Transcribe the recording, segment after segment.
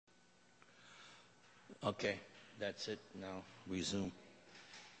Okay, that's it. Now resume.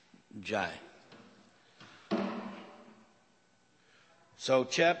 Jai. So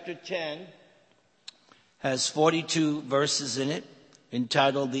chapter 10 has 42 verses in it,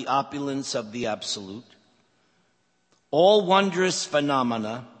 entitled The Opulence of the Absolute. All wondrous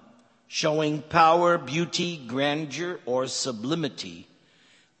phenomena showing power, beauty, grandeur, or sublimity,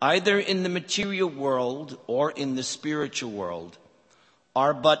 either in the material world or in the spiritual world,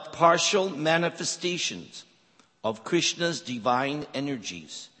 are but partial manifestations of Krishna's divine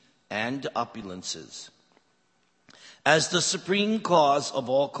energies and opulences. As the supreme cause of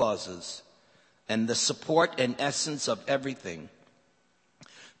all causes and the support and essence of everything,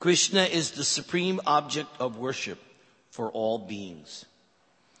 Krishna is the supreme object of worship for all beings.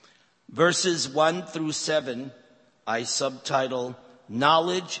 Verses 1 through 7 I subtitle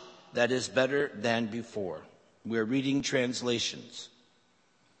Knowledge That is Better Than Before. We're reading translations.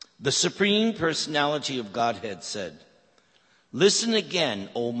 The Supreme Personality of Godhead said, "Listen again,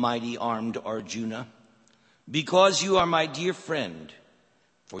 O mighty armed Arjuna, because you are my dear friend.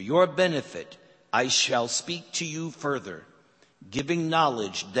 For your benefit, I shall speak to you further, giving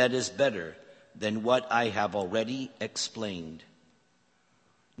knowledge that is better than what I have already explained.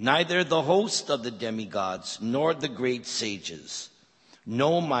 Neither the host of the demigods nor the great sages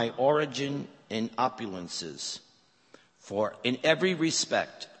know my origin and opulences, for in every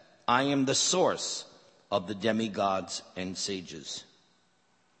respect I am the source of the demigods and sages.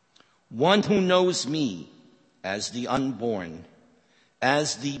 One who knows me as the unborn,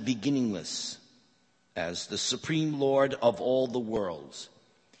 as the beginningless, as the supreme Lord of all the worlds,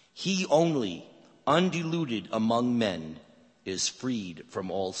 he only, undiluted among men, is freed from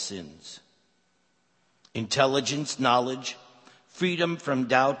all sins. Intelligence, knowledge, freedom from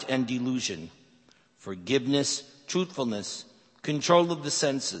doubt and delusion, forgiveness, truthfulness, control of the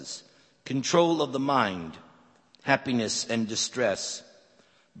senses, control of the mind, happiness and distress,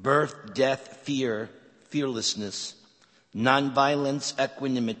 birth, death, fear, fearlessness, nonviolence,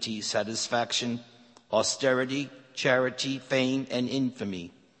 equanimity, satisfaction, austerity, charity, fame, and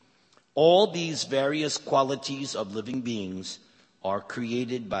infamy. All these various qualities of living beings are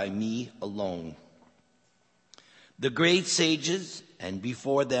created by me alone. The great sages, and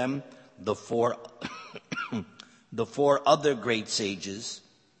before them the four other great sages,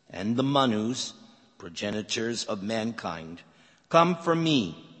 and the Manus, progenitors of mankind, come from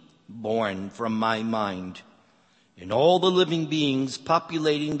me, born from my mind, and all the living beings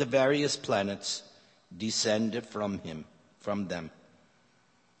populating the various planets descend from them.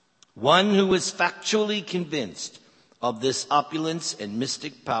 One who is factually convinced of this opulence and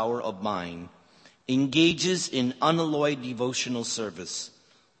mystic power of mine engages in unalloyed devotional service.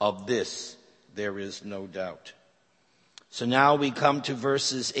 Of this there is no doubt." So now we come to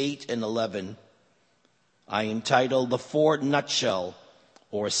verses 8 and 11. I entitle the 4 nutshell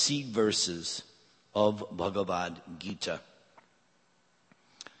or seed verses of Bhagavad Gita.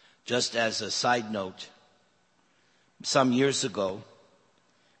 Just as a side note, some years ago,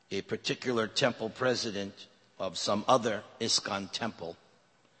 a particular temple president of some other ISKCON temple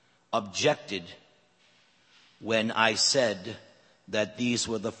objected when I said that these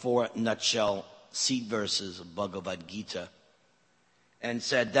were the 4 nutshell seed verses of Bhagavad Gita, and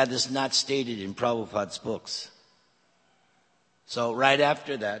said that is not stated in Prabhupada's books. So right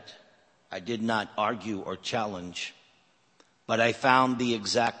after that, I did not argue or challenge, but I found the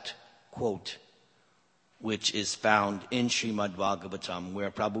exact quote, which is found in Srimad Bhagavatam,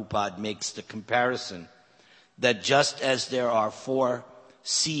 where Prabhupada makes the comparison that just as there are 4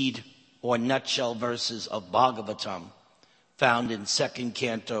 seed or nutshell verses of Bhagavatam found in 2nd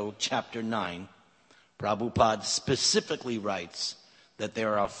Canto, Chapter 9, Prabhupada specifically writes that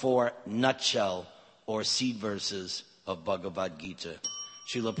there are 4 nutshell or seed verses of Bhagavad Gita.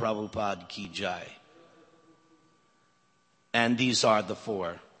 Srila Prabhupada Ki Jai. And these are the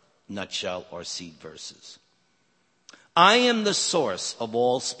 4 nutshell or seed verses. I am the source of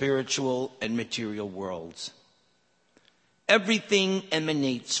all spiritual and material worlds. Everything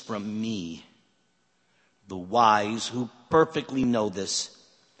emanates from me. The wise who perfectly know this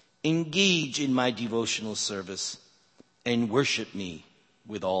engage in my devotional service and worship me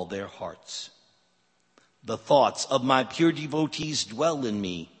with all their hearts. The thoughts of my pure devotees dwell in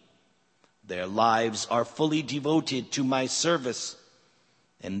me. Their lives are fully devoted to my service,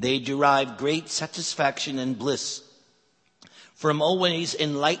 and they derive great satisfaction and bliss from always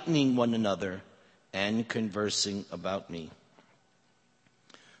enlightening one another and conversing about me.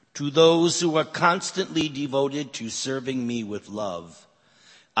 To those who are constantly devoted to serving me with love,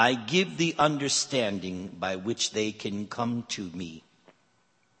 I give the understanding by which they can come to me.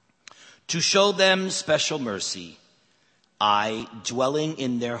 to show them special mercy, I, dwelling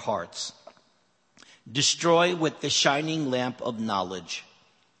in their hearts, destroy with the shining lamp of knowledge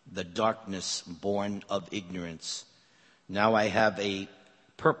the darkness born of ignorance. Now I have a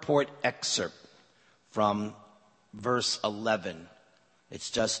purport excerpt from verse 11.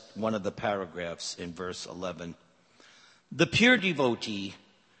 It's just one of the paragraphs in verse 11. The pure devotee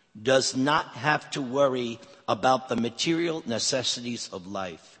does not have to worry about the material necessities of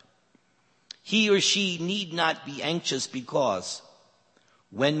life. He or she need not be anxious because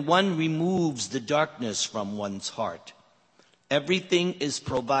when one removes the darkness from one's heart, everything is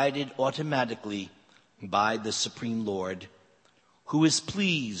provided automatically by the Supreme Lord, who is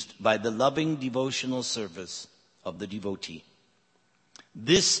pleased by the loving devotional service of the devotee.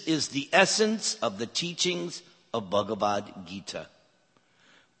 This is the essence of the teachings of Bhagavad Gita.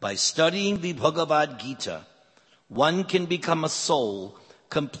 By studying the Bhagavad Gita, one can become a soul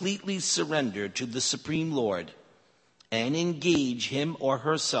completely surrendered to the Supreme Lord and engage him or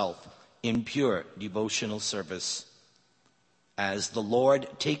herself in pure devotional service. As the Lord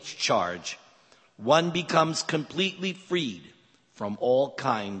takes charge, one becomes completely freed from all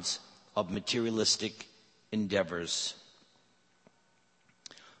kinds of materialistic endeavors.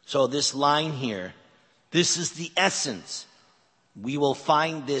 So this line here, this is the essence. We will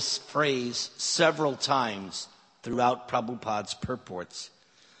find this phrase several times throughout Prabhupada's purports.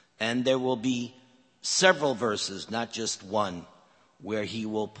 And there will be several verses, not just one, where he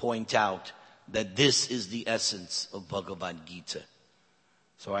will point out that this is the essence of Bhagavad Gita.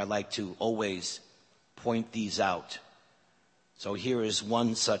 So I like to always point these out. So here is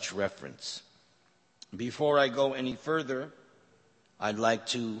one such reference. Before I go any further, I'd like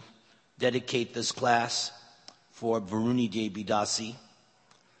to dedicate this class for Varuni Devi Dasi.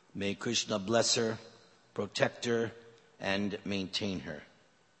 May Krishna bless her, protect her, and maintain her.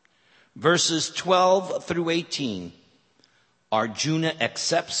 Verses 12 through 18, Arjuna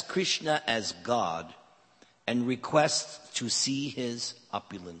accepts Krishna as God and requests to see his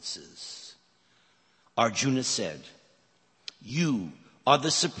opulences. Arjuna said, "You are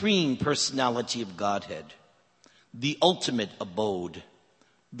the Supreme Personality of Godhead, the ultimate abode,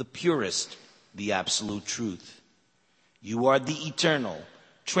 the purest, the absolute truth. You are the eternal,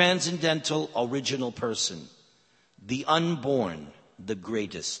 transcendental, original person, the unborn, the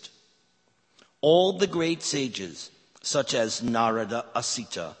greatest. All the great sages, such as Narada,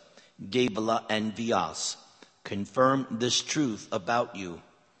 Asita, Devala, and Vyas, confirm this truth about you,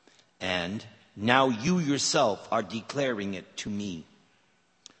 and now you yourself are declaring it to me.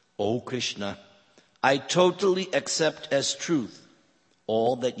 O Krishna, I totally accept as truth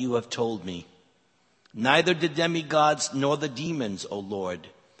all that you have told me. Neither the demigods nor the demons, O Lord,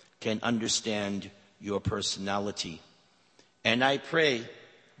 can understand your personality. And I pray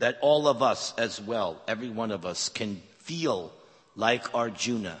that all of us as well, every one of us, can feel like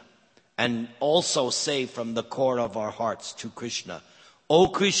Arjuna and also say from the core of our hearts to Krishna, O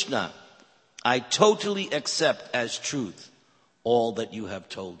Krishna, I totally accept as truth all that you have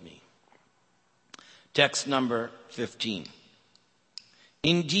told me." Text number 15.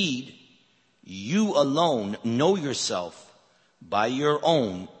 Indeed, you alone know yourself by your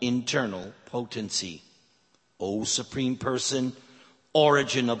own internal potency. O Supreme Person,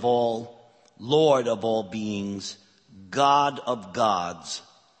 origin of all, Lord of all beings, God of gods,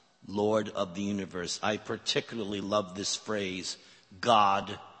 Lord of the universe. I particularly love this phrase,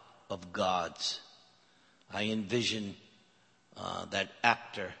 God of gods. I envision that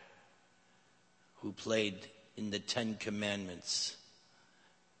actor who played in the Ten Commandments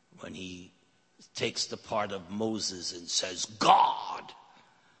when he takes the part of Moses and says, God.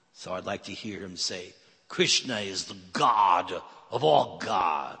 So I'd like to hear him say, Krishna is the God of all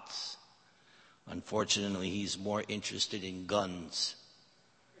gods. Unfortunately, he's more interested in guns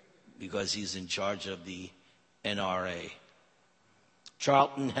because he's in charge of the NRA.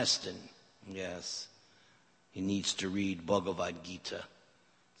 Charlton Heston, yes, he needs to read Bhagavad Gita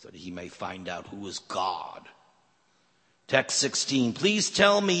so that he may find out who is God. Text 16, please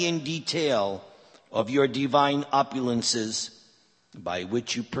tell me in detail of your divine opulences by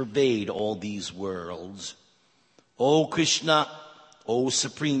which you pervade all these worlds. O Krishna, O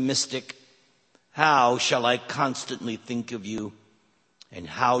Supreme Mystic, how shall I constantly think of you, and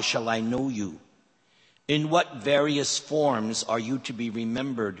how shall I know you? In what various forms are you to be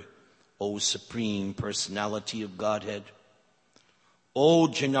remembered, O Supreme Personality of Godhead? O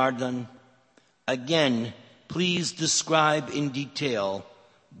Janardhan, again, please describe in detail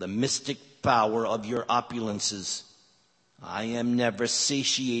the mystic power of your opulences. I am never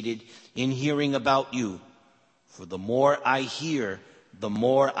satiated in hearing about you, for the more I hear, the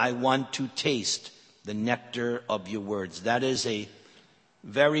more I want to taste the nectar of your words. That is a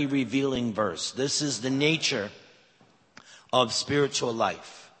very revealing verse. This is the nature of spiritual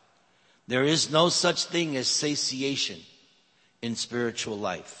life. There is no such thing as satiation in spiritual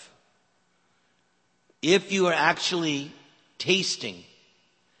life. If you are actually tasting,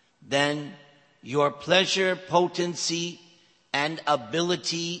 then your pleasure, potency, and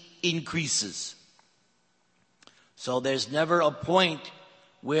ability increases. So there's never a point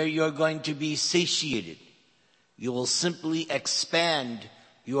where you're going to be satiated. You will simply expand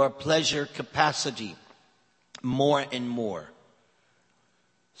your pleasure capacity more and more.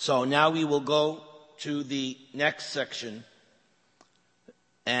 So now we will go to the next section,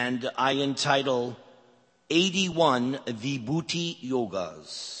 and I entitle 81 Vibhuti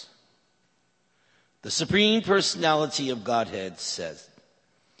Yogas. The Supreme Personality of Godhead says,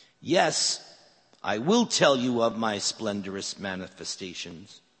 "Yes, I will tell you of my splendorous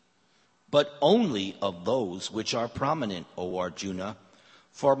manifestations, but only of those which are prominent, O Arjuna,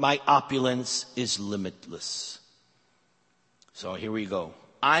 for my opulence is limitless." So here we go.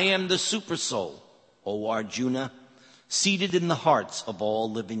 I am the Supersoul, O Arjuna, seated in the hearts of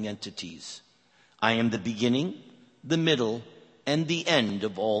all living entities. I am the beginning, the middle, and the end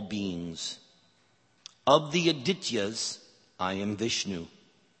of all beings. Of the Adityas, I am Vishnu.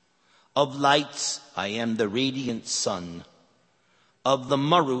 Of lights, I am the radiant sun. Of the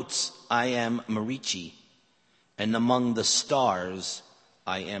Maruts, I am Marichi. And among the stars,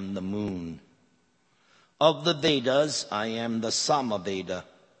 I am the moon. Of the Vedas, I am the Samaveda.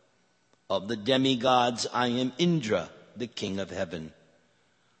 Of the demigods, I am Indra, the king of heaven.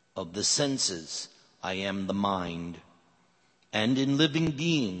 Of the senses, I am the mind. And in living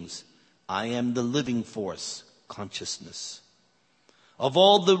beings, I am the living force, consciousness. Of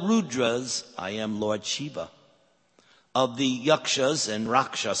all the Rudras, I am Lord Shiva. Of the Yakshas and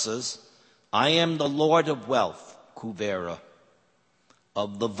Rakshasas, I am the Lord of wealth, Kuvera.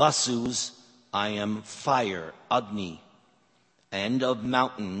 Of the Vasus, I am fire, Agni. And of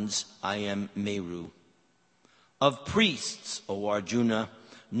mountains, I am Meru. Of priests, O Arjuna,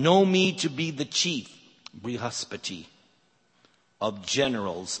 know me to be the chief, Brihaspati. Of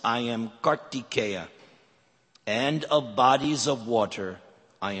generals, I am Kartikeya. And of bodies of water,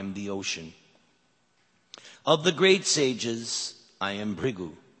 I am the ocean. Of the great sages, I am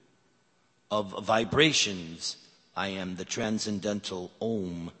Bhrigu. Of vibrations, I am the transcendental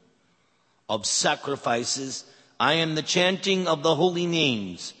Om. Of sacrifices, I am the chanting of the holy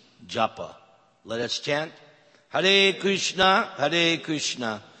names, Japa. Let us chant. Hare Krishna,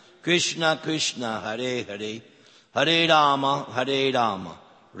 Krishna Krishna, Hare Hare. Hare Rama,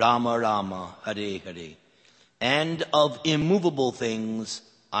 Rama Rama, Hare Hare. And of immovable things,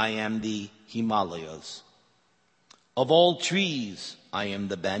 I am the Himalayas. Of all trees, I am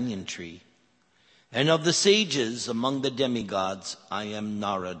the banyan tree. And of the sages among the demigods, I am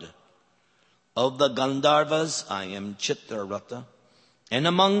Narada. Of the Gandharvas, I am Chitrarata. And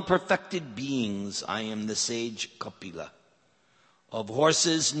among perfected beings, I am the sage Kapila. Of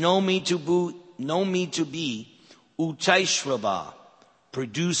horses, know me to be Uchaishrava,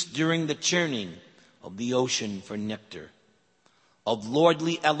 produced during the churning of the ocean for nectar. Of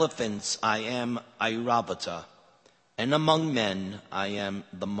lordly elephants, I am Airavata. And among men, I am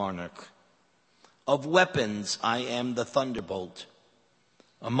the monarch. Of weapons, I am the thunderbolt.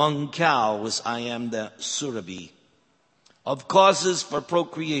 Among cows, I am the Surabhi. Of causes for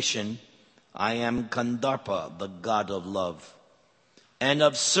procreation, I am Kandarpa, the god of love. And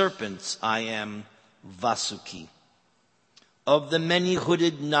of serpents, I am Vasuki. Of the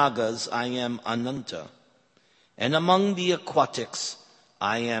many-hooded Nagas, I am Ananta. And among the aquatics,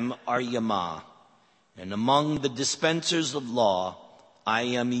 I am Aryama. And among the dispensers of law, I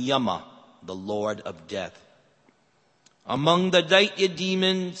am Yama, the Lord of death. Among the Daitya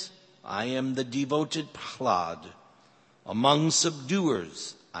demons, I am the devoted Prahlad. Among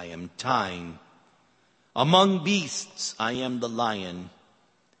subduers, I am Time. Among beasts, I am the lion.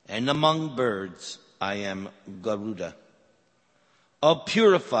 And among birds, I am Garuda. Of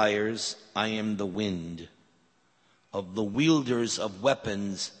purifiers, I am the wind. Of the wielders of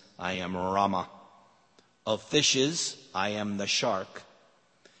weapons, I am Rama. Of fishes, I am the shark.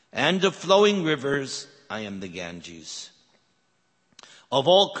 And of flowing rivers, I am the Ganges. Of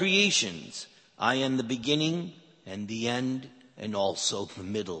all creations, I am the beginning and the end and also the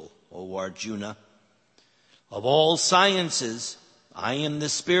middle, O Arjuna. Of all sciences, I am the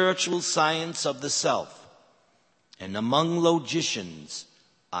spiritual science of the self. And among logicians,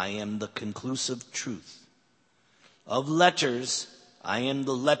 I am the conclusive truth. Of letters, I am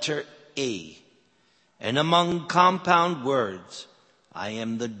the letter A. And among compound words, I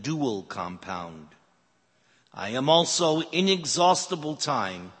am the dual compound. I am also inexhaustible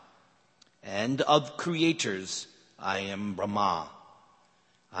time, and of creators I am Brahma.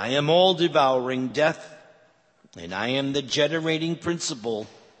 I am all-devouring death, and I am the generating principle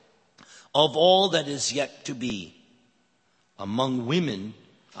of all that is yet to be. Among women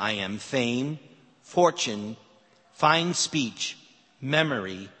I am fame, fortune, fine speech,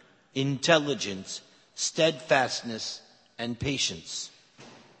 memory, intelligence, steadfastness, and patience.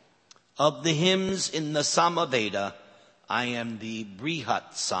 Of the hymns in the Samaveda, I am the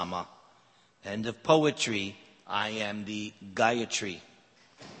Brihat Sama, and of poetry, I am the Gayatri.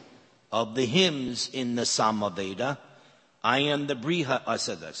 Of the hymns in the Samaveda, I am the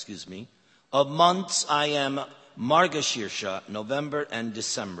Brihat, Of months, I am Margashirsha, November and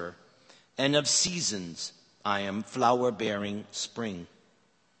December, and of seasons, I am flower-bearing spring.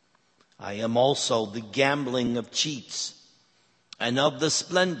 I am also the gambling of cheats, and of the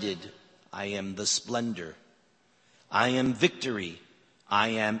splendid, I am the splendor. I am victory, I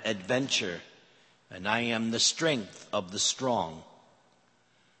am adventure, and I am the strength of the strong.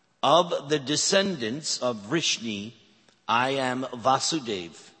 Of the descendants of Vrishni, I am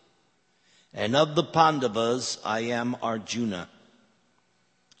Vasudeva, and of the Pandavas, I am Arjuna.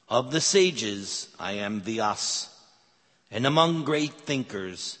 Of the sages, I am Vyas, and among great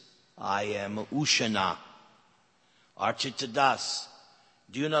thinkers, I am Ushana. Archita Das,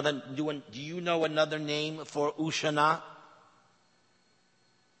 do you know another name for Ushana?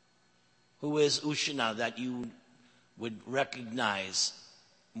 Who is Ushana that you would recognize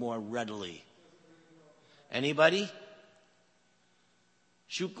more readily? Anybody?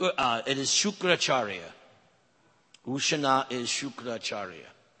 It is Shukracharya. Ushana is Shukracharya.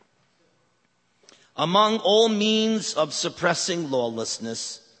 Among all means of suppressing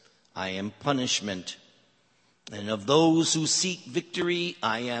lawlessness, I am punishment. And of those who seek victory,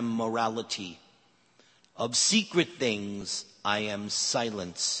 I am morality. Of secret things, I am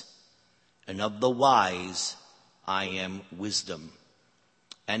silence. And of the wise, I am wisdom.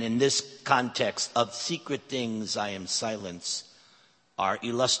 And in this context of secret things, I am silence, our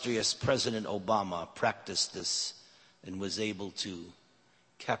illustrious President Obama practiced this and was able to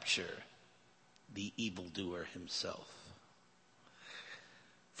capture the evildoer himself.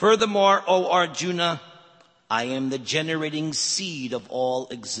 Furthermore, O Arjuna, I am the generating seed of all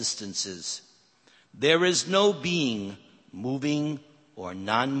existences. There is no being, moving or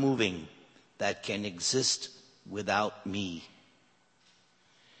non-moving, that can exist without me.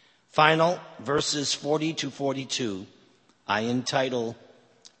 Final verses 40 to 42, I entitle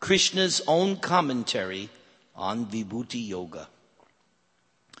Krishna's own commentary on Vibhuti Yoga.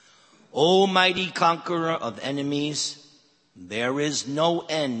 O mighty conqueror of enemies, there is no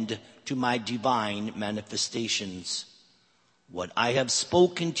end to my divine manifestations. What I have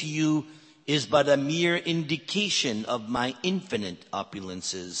spoken to you is but a mere indication of my infinite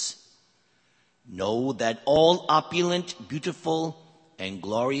opulences. Know that all opulent, beautiful, and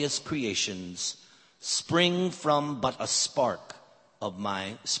glorious creations spring from but a spark of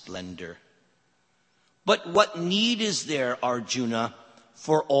my splendor. But what need is there, Arjuna,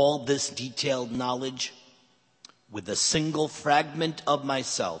 for all this detailed knowledge? With a single fragment of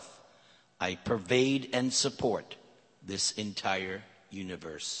myself, I pervade and support this entire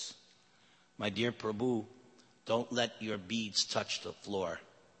universe. My dear Prabhu, don't let your beads touch the floor.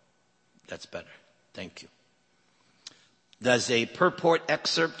 That's better. Thank you. There's a purport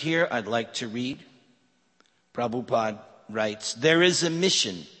excerpt here I'd like to read. Prabhupada writes, there is a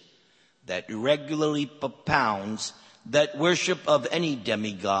mission that regularly propounds that worship of any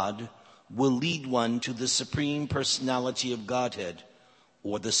demigod will lead one to the Supreme Personality of Godhead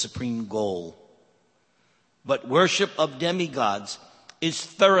or the supreme goal. But worship of demigods is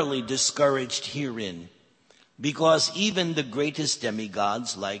thoroughly discouraged herein, because even the greatest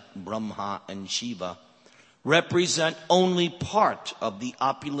demigods like Brahma and Shiva represent only part of the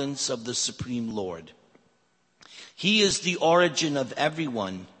opulence of the Supreme Lord. He is the origin of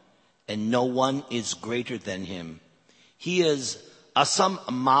everyone, and no one is greater than him. He is Asam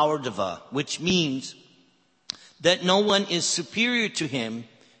Mardava, which means that no one is superior to him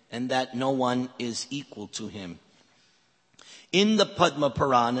and that no one is equal to him. In the Padma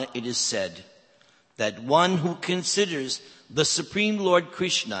Purana, it is said that one who considers the Supreme Lord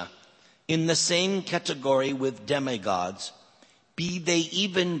Krishna in the same category with demigods, be they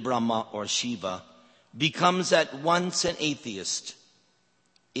even Brahma or Shiva, becomes at once an atheist.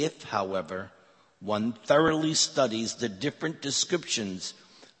 If, however, one thoroughly studies the different descriptions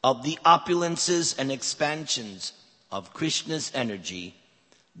of the opulences and expansions of Krishna's energy,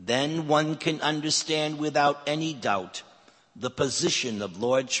 then one can understand without any doubt the position of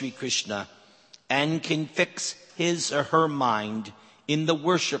Lord Sri Krishna and can fix his or her mind in the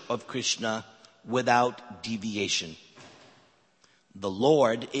worship of Krishna without deviation. The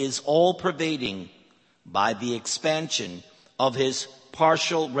Lord is all-pervading by the expansion of his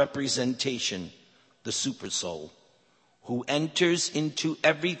partial representation, the Supersoul, who enters into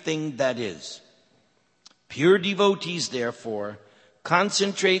everything that is. Pure devotees, therefore,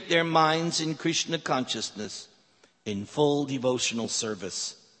 concentrate their minds in Krishna consciousness in full devotional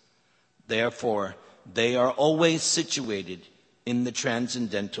service. Therefore, they are always situated in the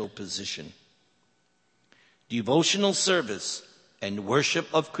transcendental position. Devotional service and worship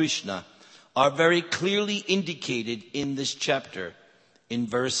of Krishna are very clearly indicated in this chapter in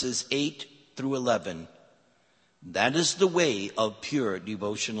verses 8 through 11. That is the way of pure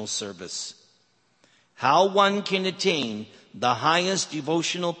devotional service. How one can attain the highest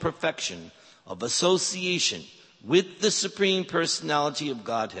devotional perfection of association with the Supreme Personality of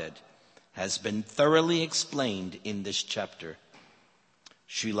Godhead has been thoroughly explained in this chapter.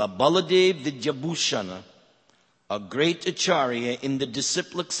 Srila Baladev Vidyabhushana, a great acharya in the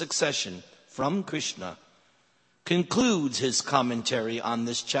disciplic succession from Krishna, concludes his commentary on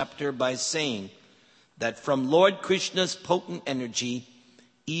this chapter by saying that from Lord Krishna's potent energy,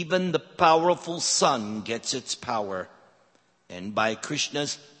 even the powerful sun gets its power, and by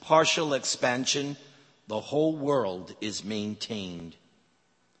Krishna's partial expansion, the whole world is maintained.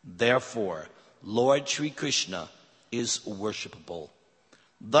 Therefore, Lord Sri Krishna is worshipable.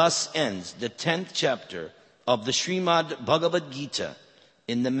 Thus ends the 10th chapter of the Srimad Bhagavad Gita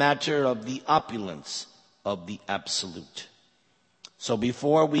in the matter of the opulence of the Absolute. So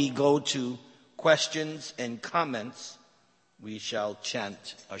before we go to questions and comments, we shall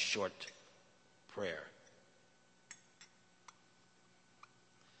chant a short prayer.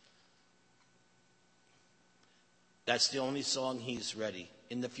 That's the only song he's ready.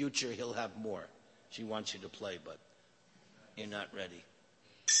 In the future, he'll have more. She wants you to play, but you're not ready.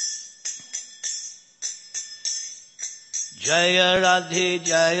 Jaya Radhe,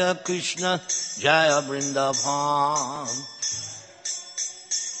 Jaya Krishna, Jaya Vrindavan.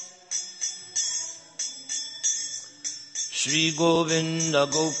 Shri Govinda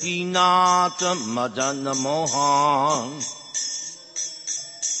Gopinata Madana Mohan.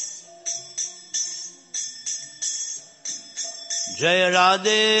 Jaya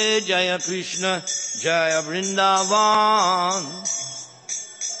Radhe, Jaya Krishna, Jaya Vrindavan.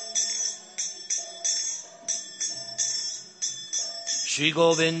 Shri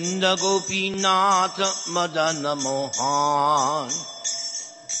Govinda Gopinata Madana Mohan.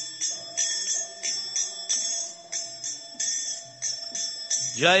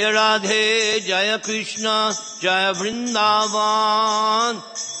 Jaya Radhe, Jaya Krishna, Jaya Vrindavan.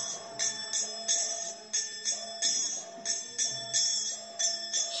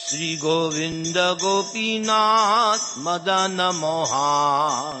 Shri Govinda Gopinath Madana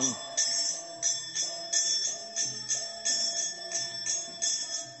Mohan.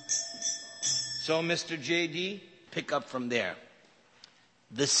 So, Mr. J.D., pick up from there.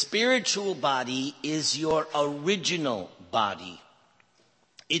 The spiritual body is your original body.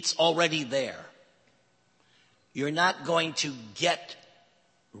 It's already there. You're not going to get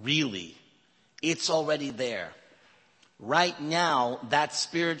really. It's already there. Right now, that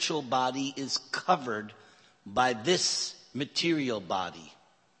spiritual body is covered by this material body.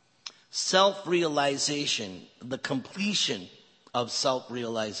 Self-realization, the completion of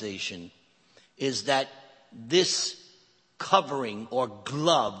self-realization, is that this covering or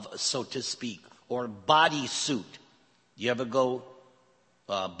glove, so to speak, or body suit. You ever go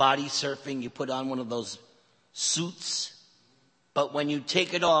body surfing? You put on one of those suits, but when you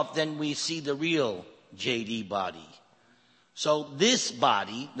take it off, then we see the real JD body. So this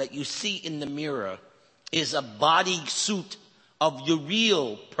body that you see in the mirror is a body suit of your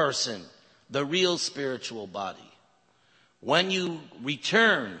real person, the real spiritual body. When you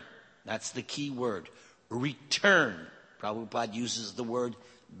return, that's the key word, return. Prabhupada uses the word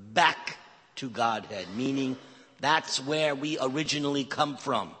back to Godhead, meaning that's where we originally come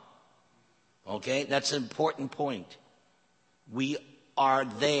from. Okay? That's an important point. We are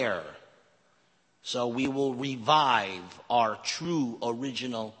there. So we will revive our true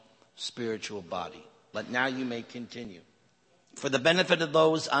original spiritual body. But now you may continue. For the benefit of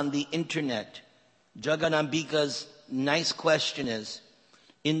those on the internet, Jaganambika's nice question is,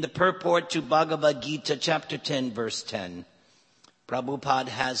 in the purport to Bhagavad Gita chapter 10 verse 10, Prabhupada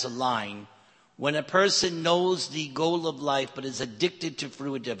has a line, when a person knows the goal of life but is addicted to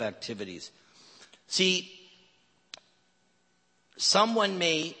fruitive activities. See, someone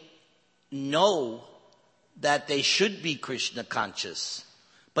may know that they should be Krishna conscious,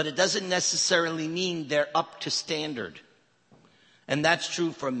 but it doesn't necessarily mean they're up to standard. And that's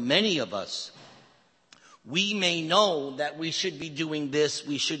true for many of us. We may know that we should be doing this,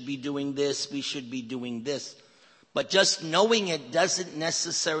 we should be doing this, we should be doing this. But just knowing it doesn't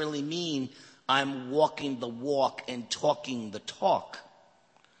necessarily mean I'm walking the walk and talking the talk.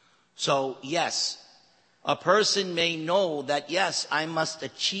 So yes, a person may know that yes, I must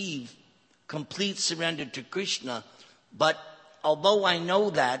achieve complete surrender to Krishna, but although I know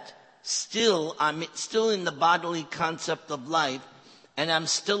that, I'm still in the bodily concept of life, and I'm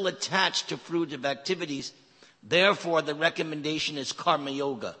still attached to fruitive activities. Therefore, the recommendation is karma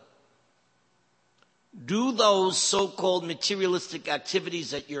yoga. Do those so-called materialistic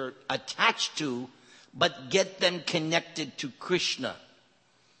activities that you're attached to, but get them connected to Krishna.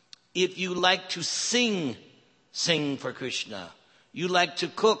 If you like to sing, sing for Krishna. You like to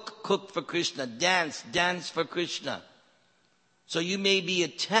cook, cook for Krishna. Dance, dance for Krishna. So you may be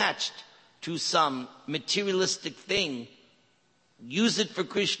attached to some materialistic thing. Use it for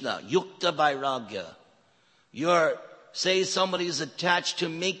Krishna. Yukta vairagya. Say somebody is attached to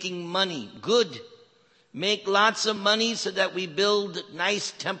making money. Good. Make lots of money so that we build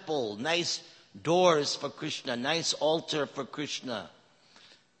nice temple, nice doors for Krishna, nice altar for Krishna.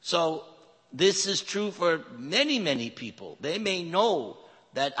 So this is true for many, many people. They may know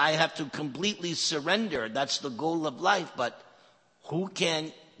that I have to completely surrender. That's the goal of life. But who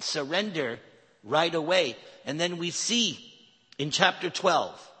can surrender right away? And then we see in chapter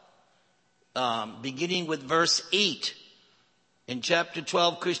 12, beginning with verse 8, in chapter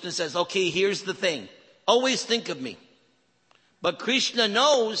 12, Krishna says, okay, here's the thing. Always think of me. But Krishna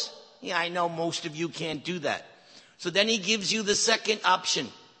knows, I know most of you can't do that. So then he gives you the second option.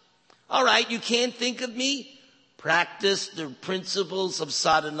 All right, you can't think of me? Practice the principles of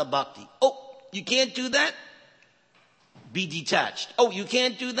sadhana bhakti. Oh, you can't do that? Be detached. Oh, you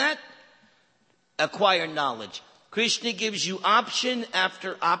can't do that? Acquire knowledge. Krishna gives you option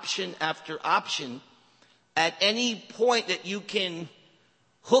after option after option. At any point that you can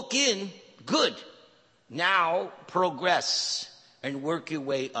hook in, good. Now progress and work your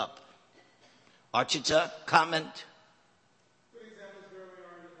way up. Archita, comment? Good example is where we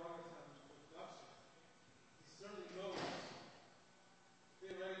are in the Bhagavatam with Daksha. He certainly knows,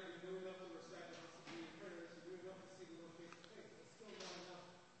 theoretically, knew enough to respect us to be in prayers, he knew enough to see the Lord face to face, but still not enough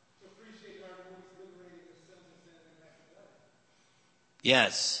to appreciate our Lord's liberating his sons and standing in natural life.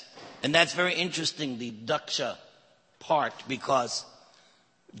 Yes. And that's very interesting, the Daksha part, because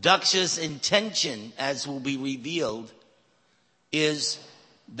Daksha's intention, as will be revealed, is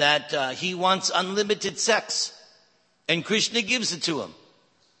that he wants unlimited sex. And Krishna gives it to him.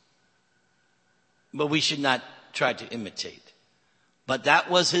 But we should not try to imitate. But that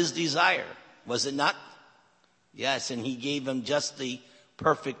was his desire, was it not? Yes, and he gave him just the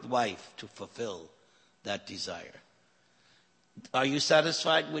perfect wife to fulfill that desire. Are you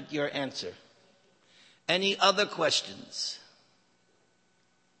satisfied with your answer? Any other questions?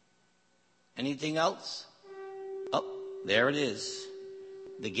 Anything else? Oh, there it is.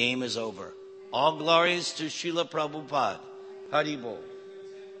 The game is over. All glories to Srila Prabhupada. Hari Bol.